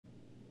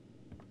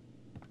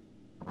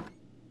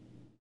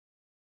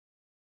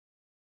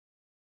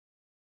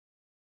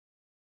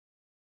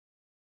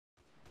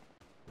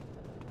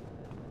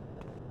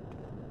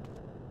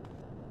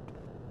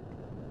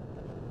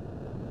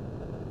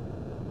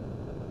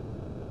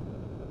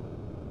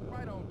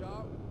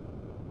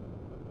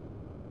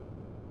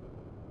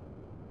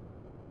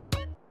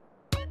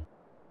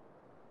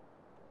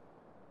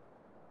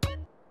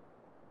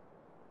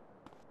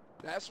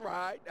That's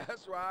right,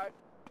 that's right.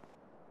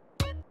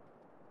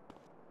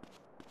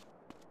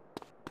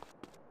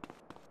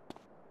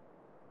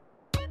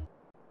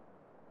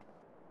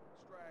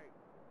 Straight.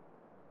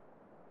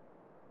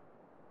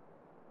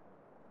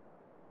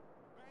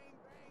 Bang,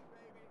 bang,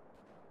 baby.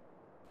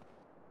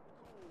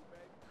 Cool,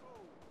 baby,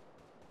 cool.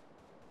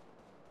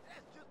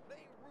 That's just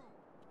plain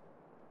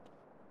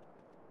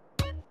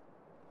rude.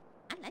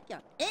 I like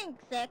your ink,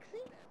 sexy.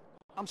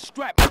 I'm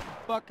strapped,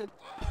 motherfucker.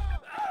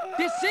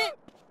 This it?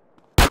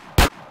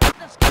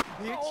 Let's go,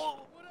 bitch.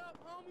 Oh, what up,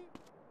 homie?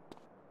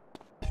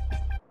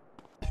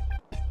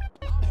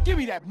 Give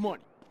me that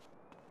money.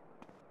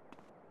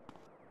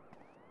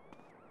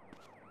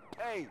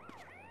 Hey.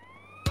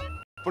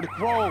 For the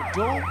grove,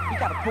 dude. We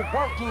gotta put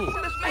work in.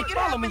 Let's make it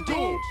follow me, happen, dude.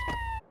 then.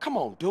 Come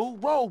on,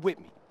 dude. Roll with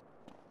me.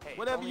 Hey,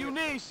 Whatever only you a-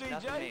 need,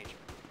 nothing CJ. major.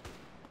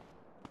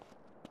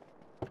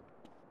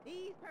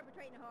 These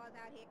perpetrating whores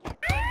out here can't...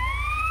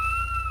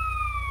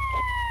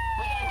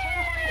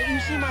 Hey, you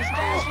see my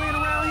stash laying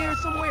around here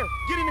somewhere?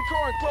 Get in the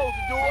car and close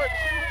the door.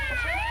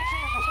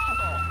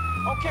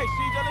 Okay,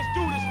 CJ, let's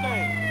do this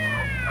thing.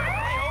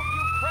 I hope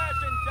you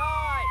crash and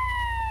die!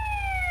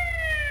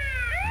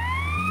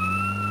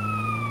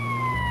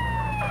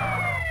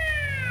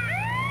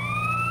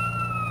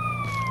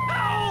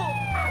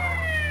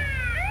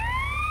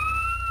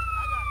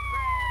 I got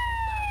crabs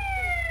inside the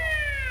baseball.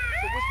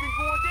 So what's been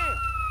going down?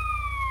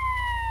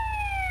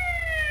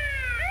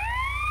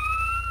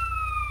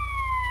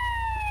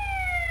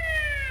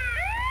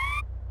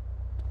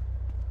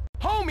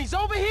 Homies,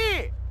 over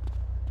here!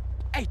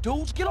 Hey,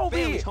 dudes, get over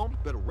Families, here.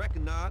 homie, better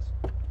recognize.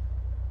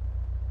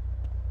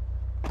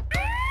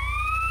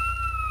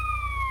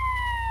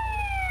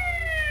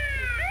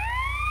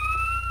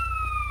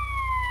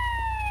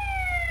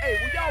 Hey,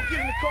 will y'all get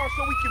in the car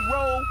so we can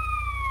roll?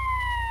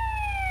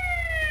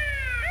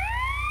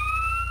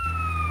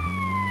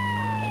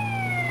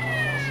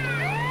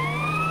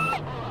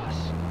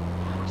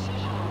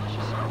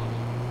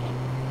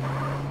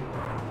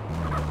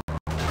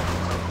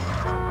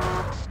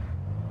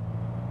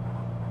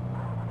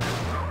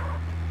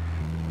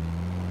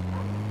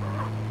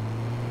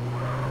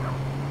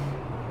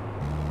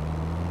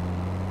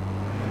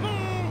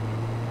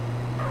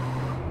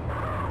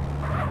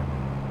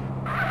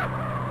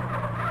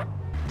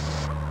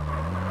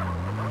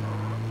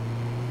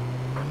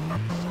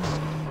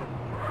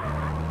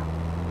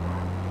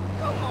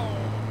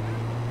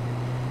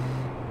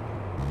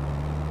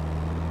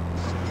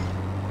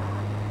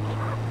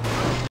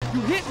 You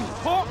hit me,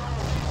 punk!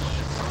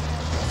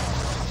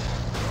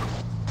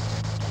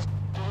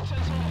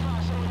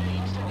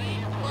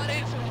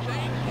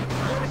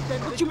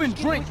 What you been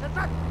drinking?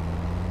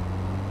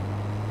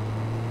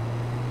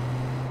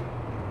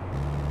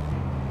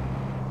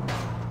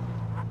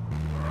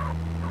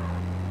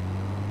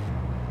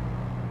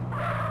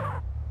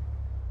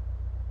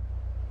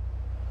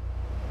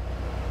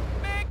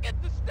 Man,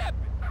 get to stepping.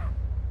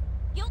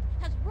 Guilt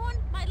has ruined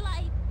my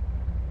life.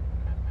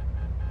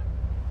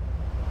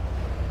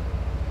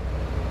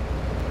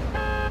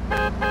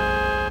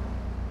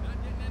 Not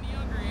getting any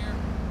younger here.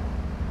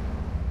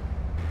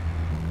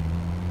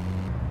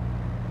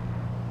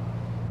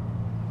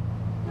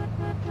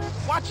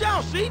 Watch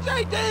out,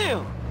 CJ,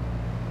 damn!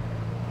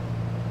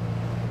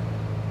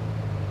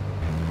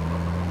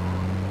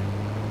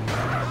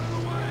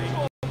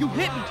 You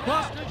hit me,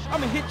 Buster.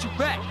 I'ma hit you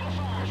back.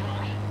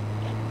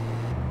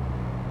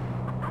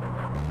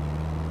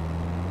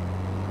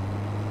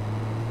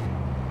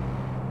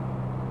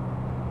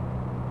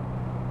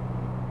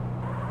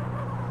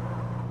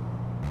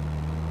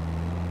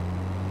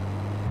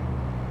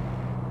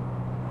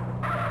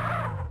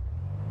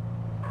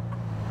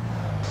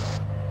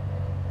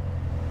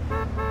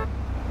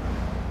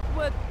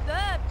 What's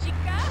up, chica?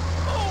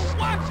 Oh,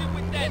 watch it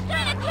with that! He's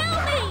trying to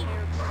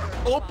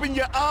kill me! Open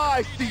your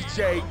eyes,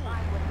 CJ!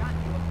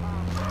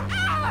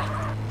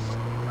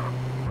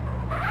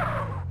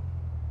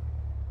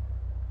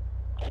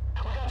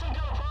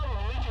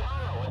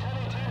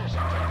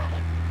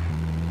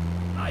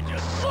 I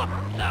just looked!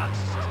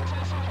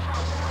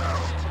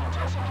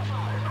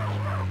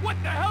 What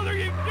the hell are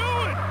you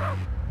doing?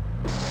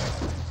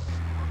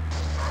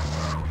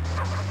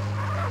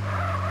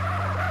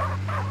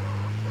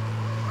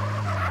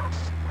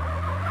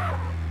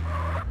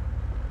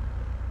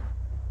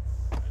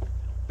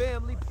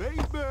 Family, baby!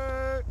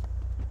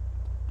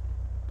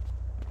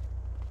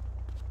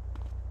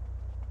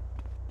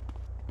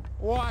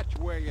 Watch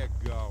where you're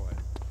going.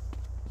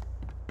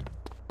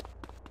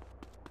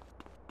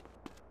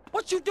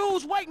 What you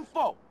dudes waiting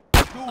for?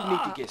 Dude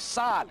need to get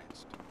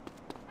silenced.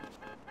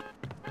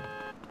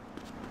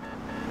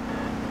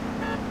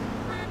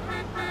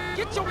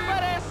 Get your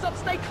fat ass up,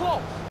 stay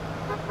close.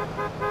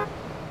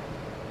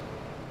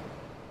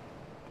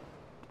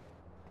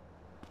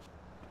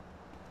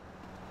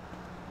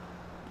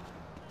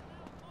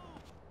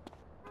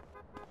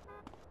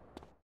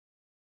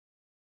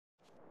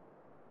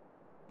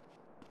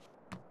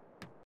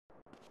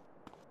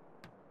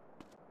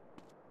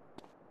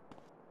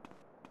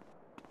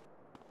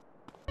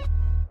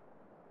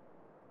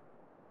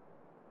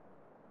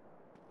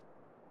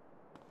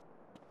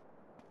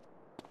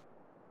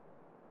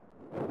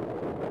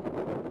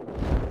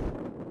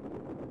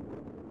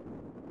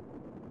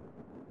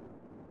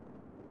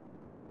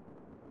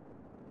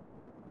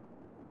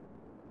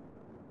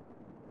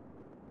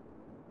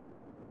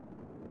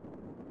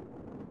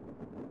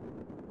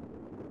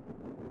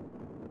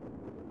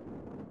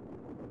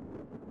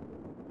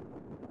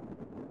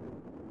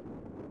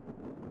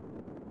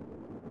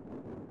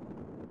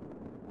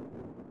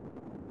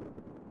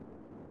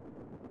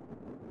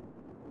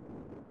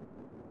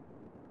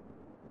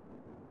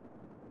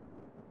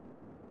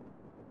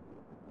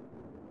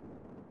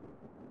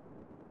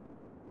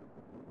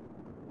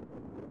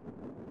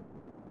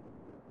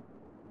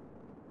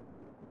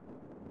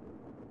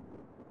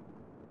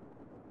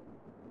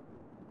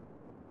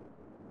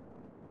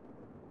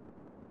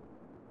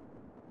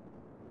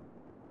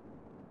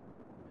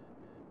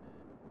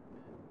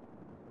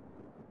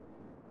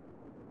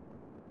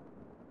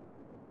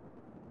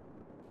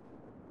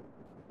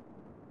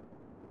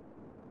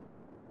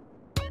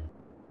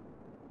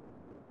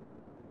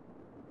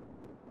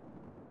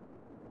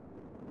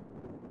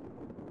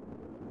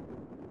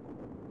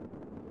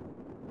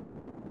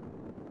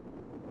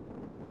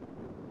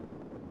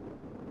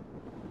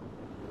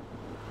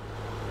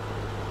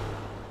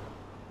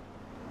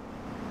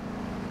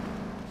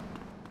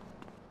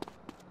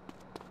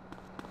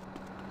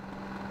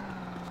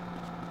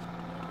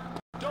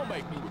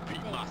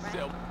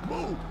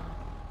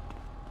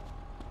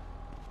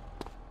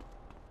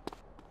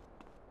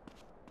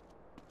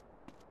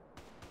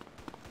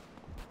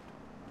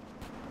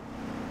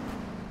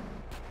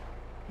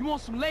 You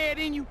want some lead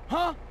in you,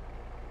 huh?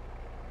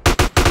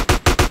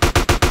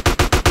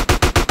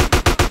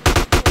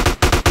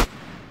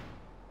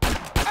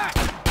 Ah!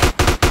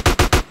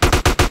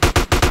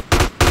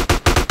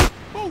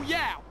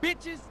 Booyah,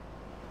 bitches!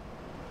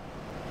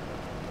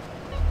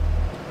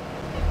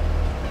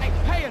 Hey,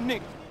 pay a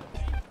nigga!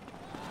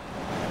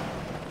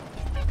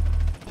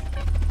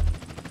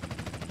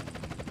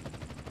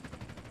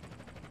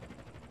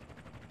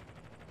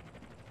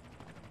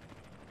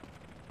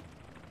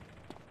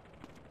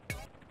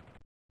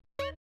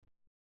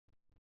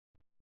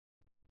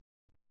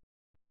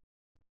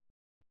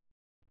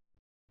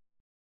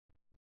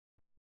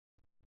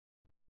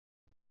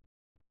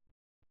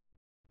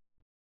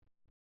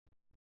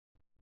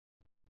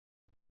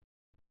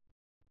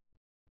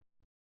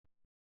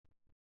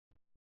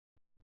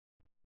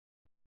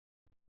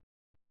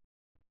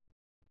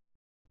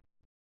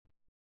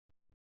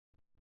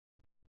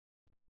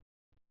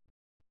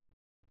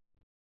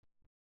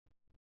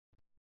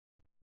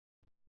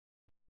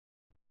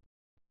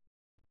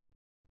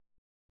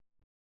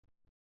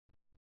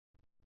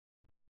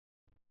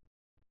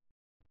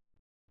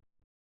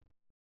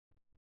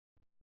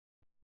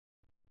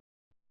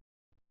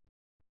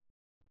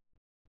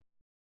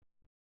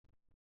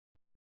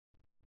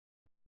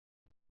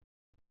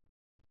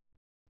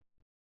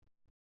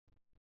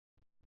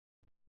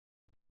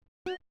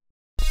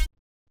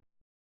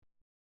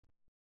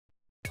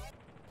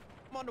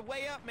 I'm on the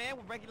way up, man,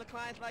 with regular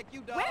clients like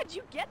you, dog. Where'd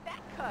you get that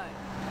cut?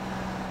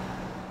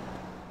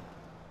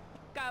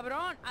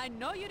 Cabron, I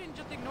know you didn't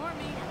just ignore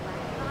me. That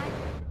last line,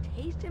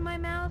 the taste in my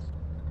mouth.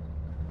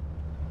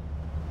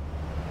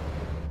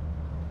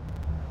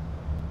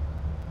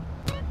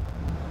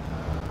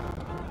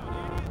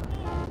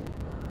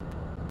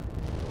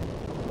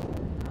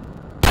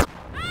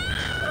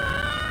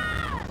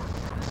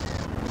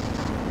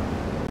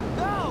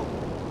 Go!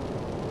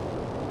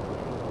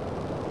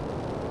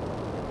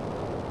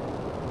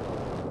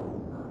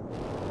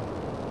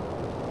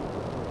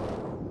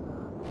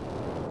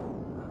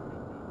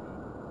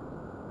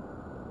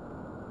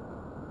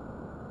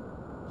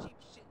 Cheap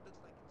shit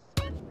looks like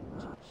it's smells like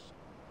cheap shit.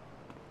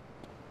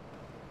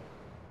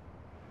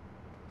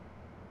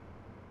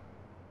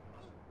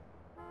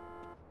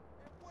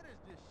 Man, what is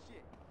this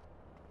shit?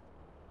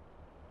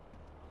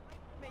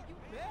 Man, you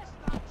best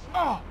stop.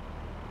 Oh!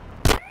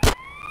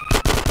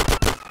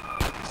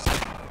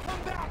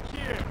 Come back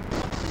here!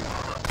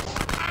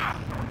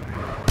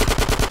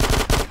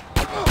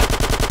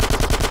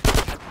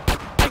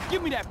 Hey,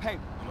 give me that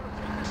paper!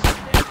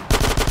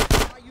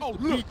 Oh,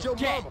 look, Beat your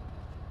Jack. mama.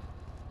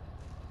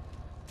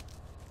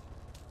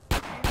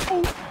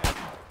 Ooh.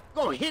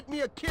 Gonna hit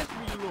me or kiss me,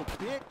 you little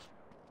bitch.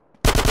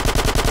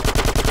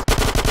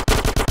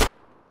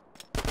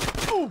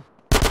 Ooh!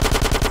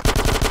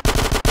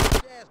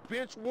 Ass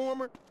bench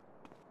warmer.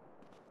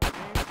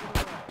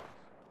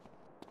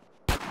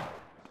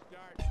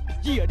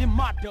 Yeah, them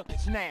my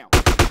duckets now.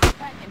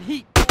 Packing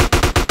heat.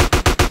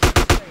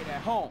 Stayed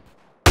at home.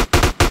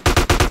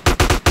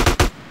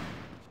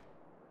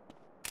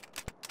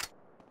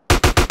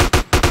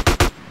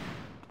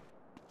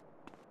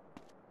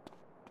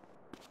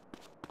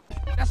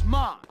 That's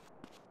mine.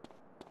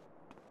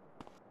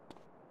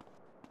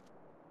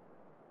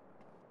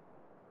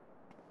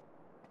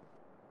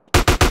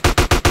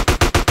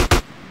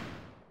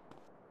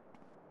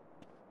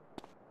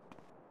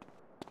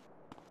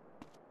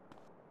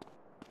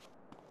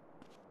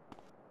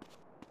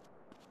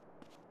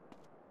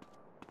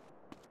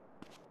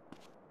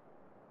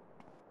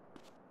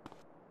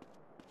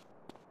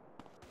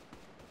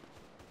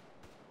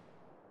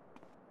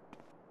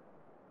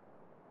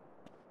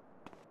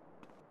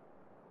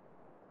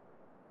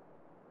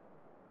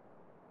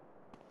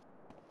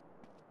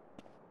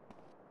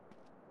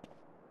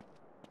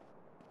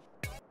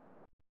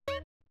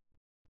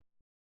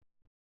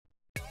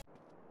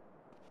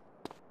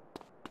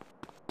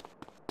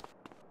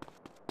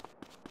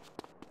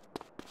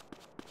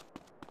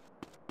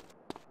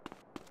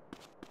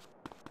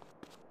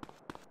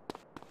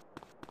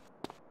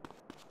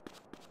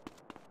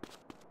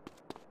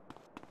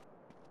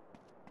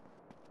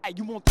 Hey,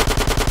 you want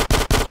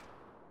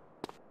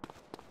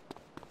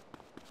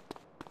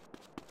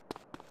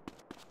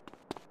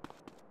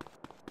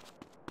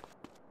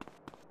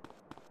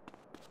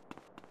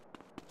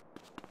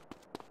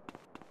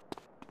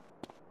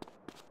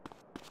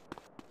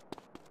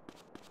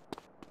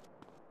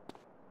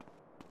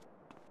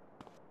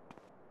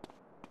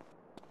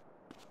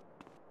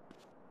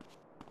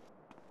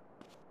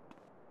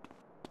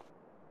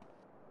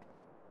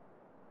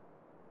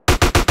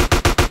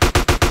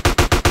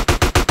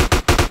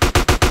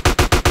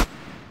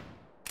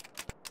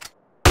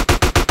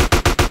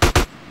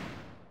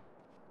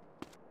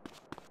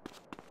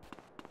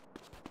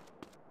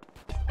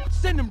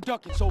send them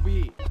duckets over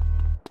here.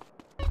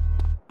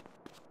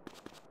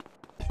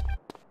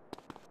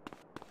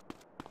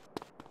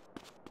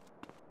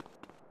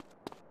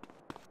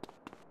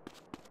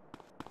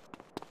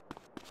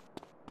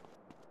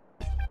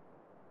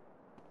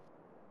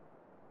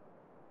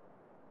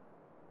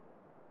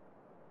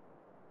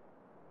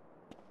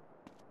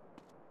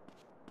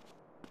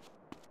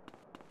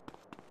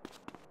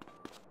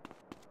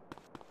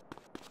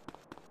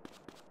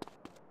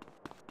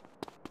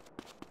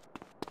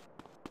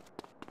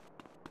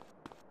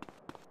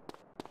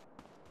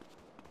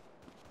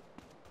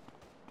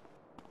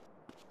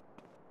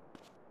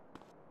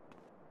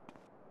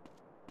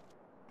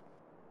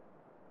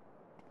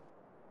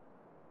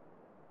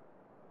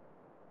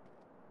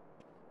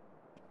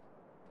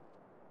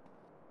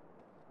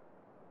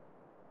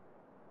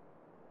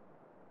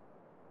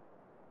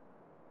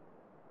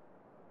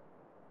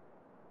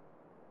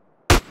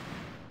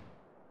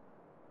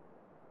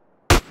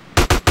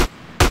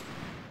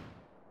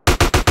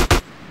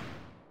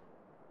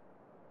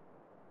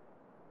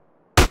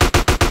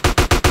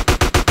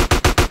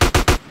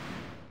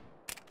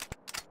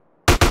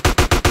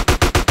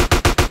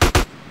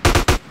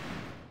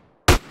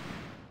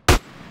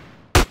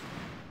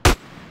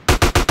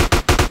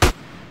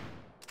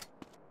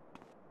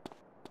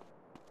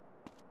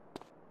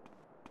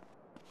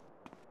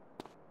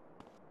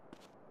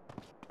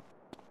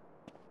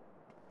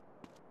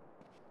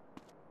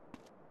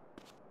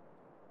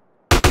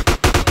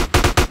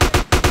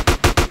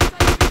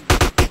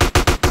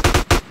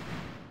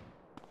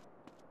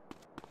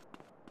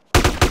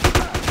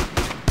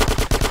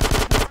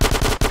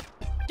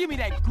 Give me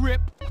that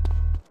grip.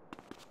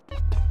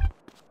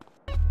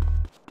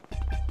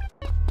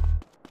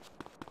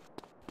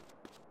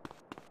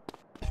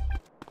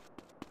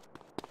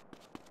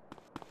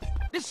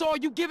 This all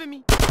you giving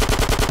me?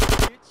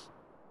 Bitch.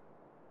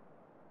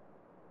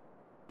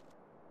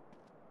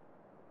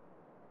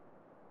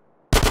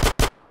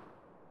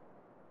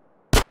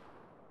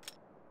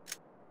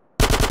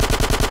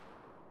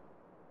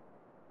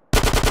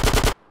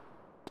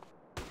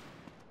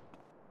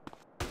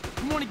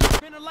 You wanna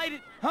get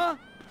ventilated, huh?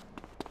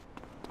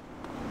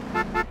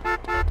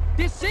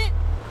 This it?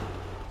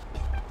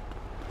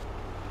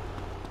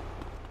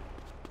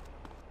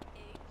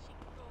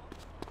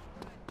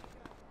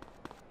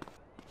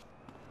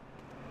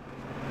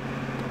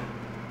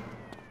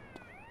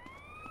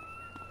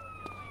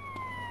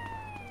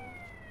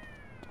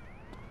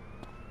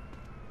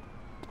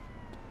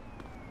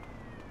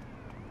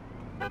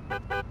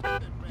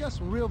 You got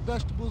some real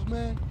vegetables,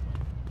 man?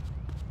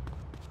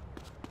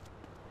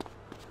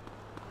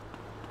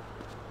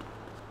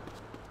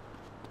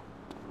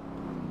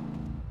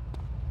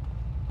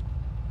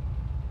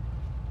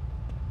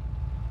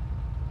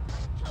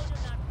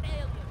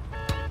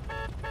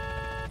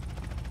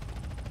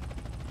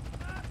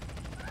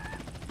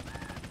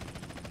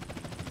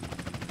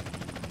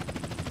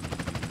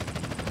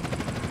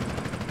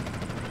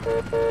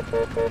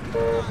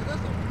 God,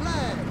 that's a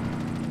flag.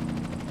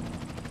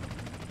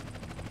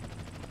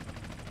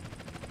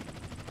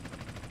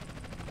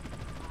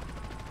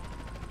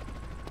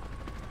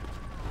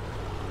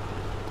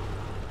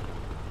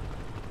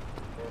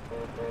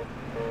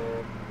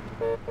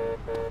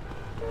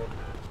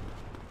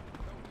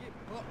 Don't get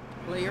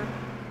bucked, player.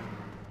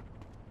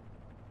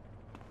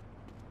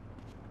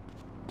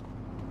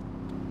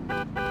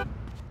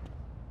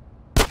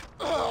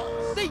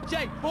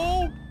 CJ,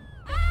 fool!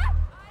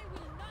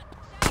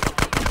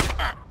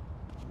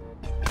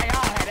 Hey,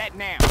 I'll have that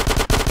now.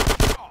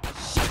 Oh,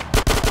 shit.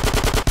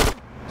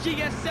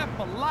 GSF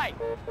for life.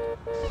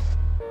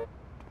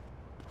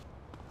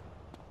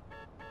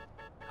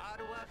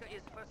 Hard work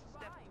is first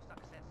step to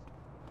success.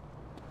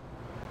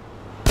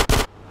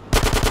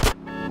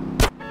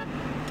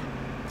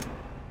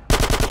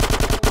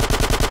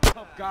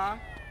 Tough guy.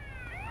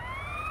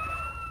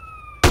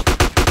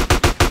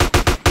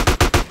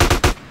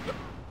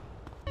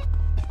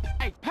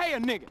 Hey, pay a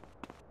nigga.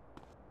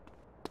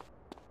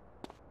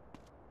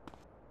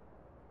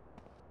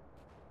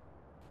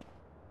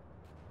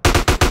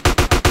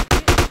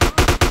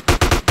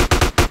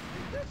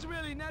 Is this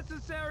really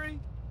necessary?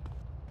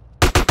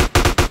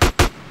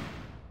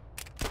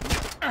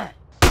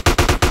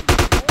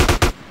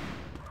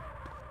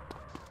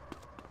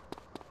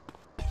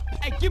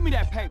 Hey, give me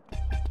that paper.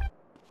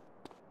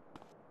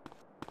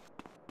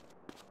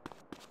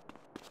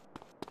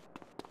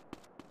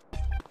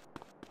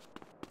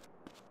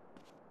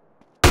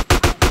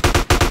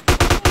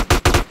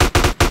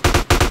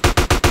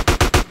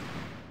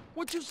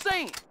 What you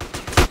saying?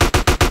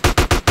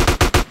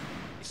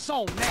 It's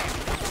on now.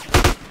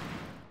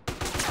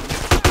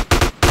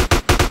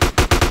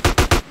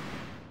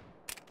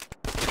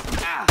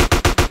 Ah!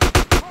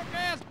 Punk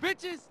ass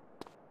bitches!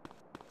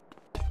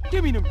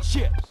 Give me them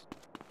chips.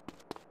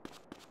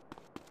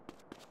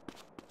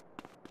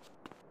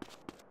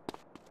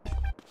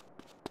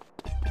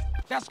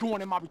 That's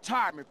going in my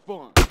retirement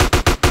fund.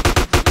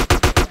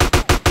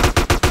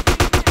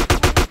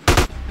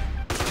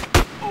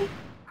 Oh.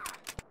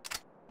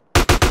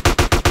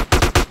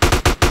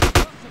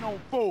 Bustin' on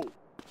fool.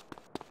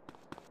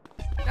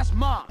 That's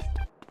mine.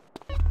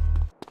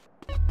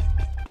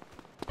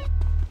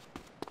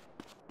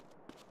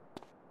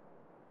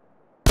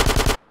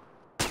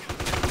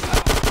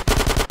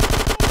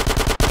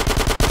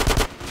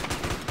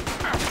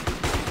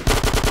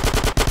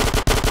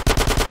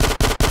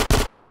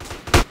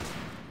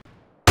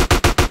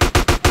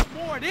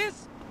 More of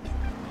this?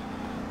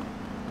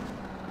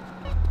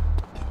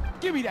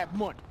 Give me that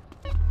money.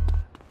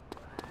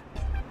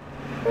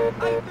 Hey,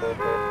 dude,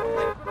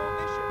 late for the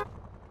mission.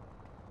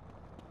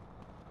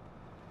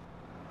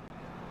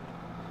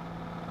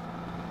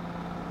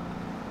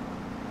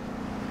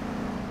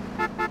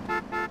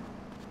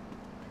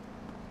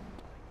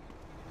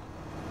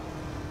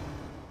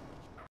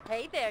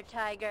 Hey there,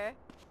 Tiger.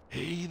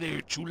 Hey there,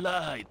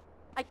 Chulai.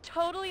 I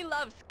totally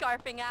love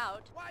scarfing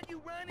out. Why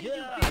you running,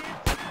 Yeah. you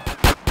bitch?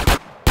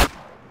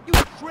 You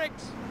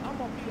tricks. I'm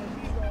gonna be a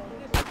hero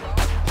in this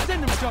vlog.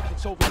 Send them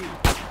ducats over here.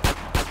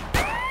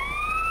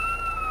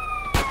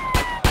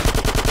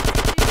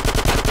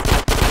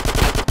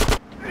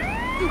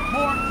 You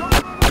mark. Don't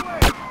run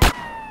away!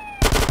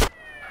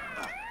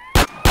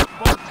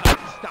 Both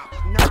time stops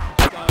now,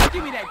 son.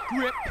 Give me that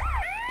grip.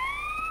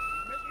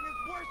 Making this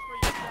worse for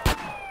yourself.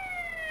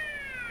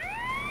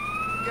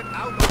 Get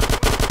out of the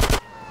way.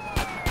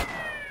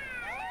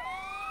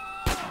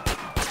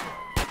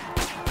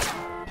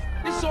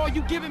 This all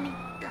you giving me?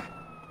 Your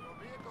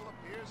vehicle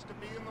appears to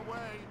be in the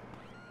way.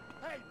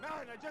 Hey,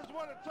 man, I just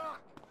want to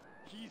talk.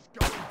 He's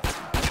going.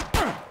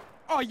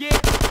 Oh yeah,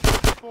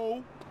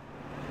 fool.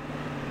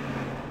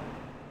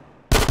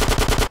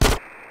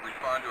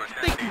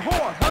 Think you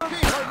hard, huh?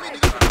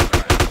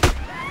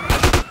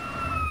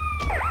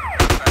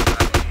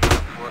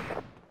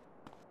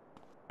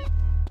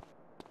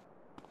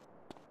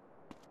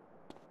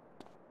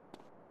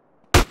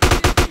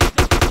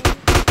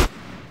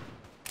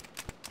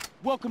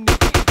 Welcome to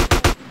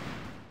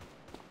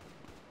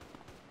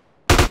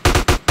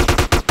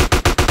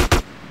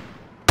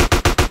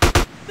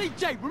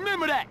CJ,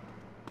 remember that!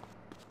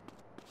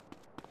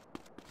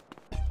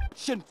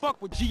 Shouldn't fuck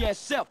with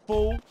GSF,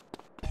 fool!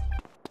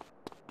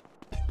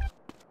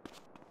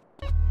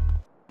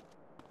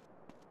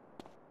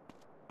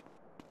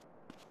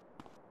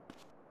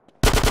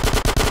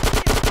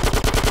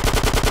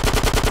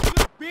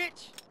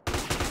 Bitch!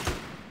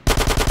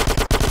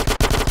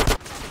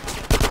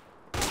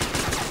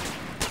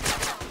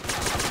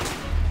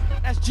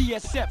 That's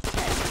GSF,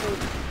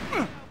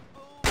 fool!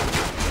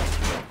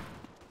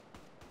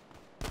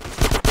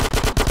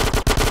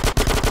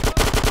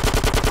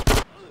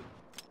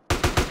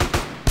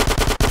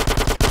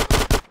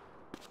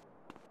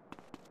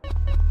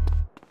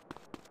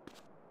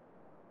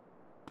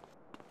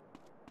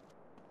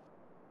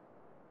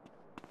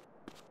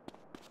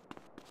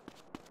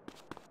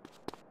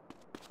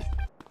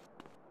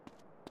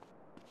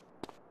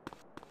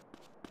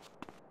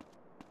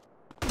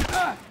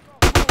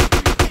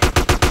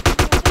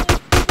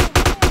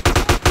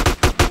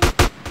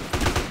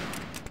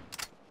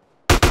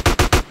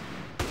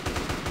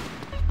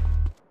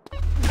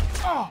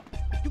 Oh,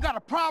 you got a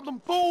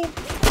problem, fool?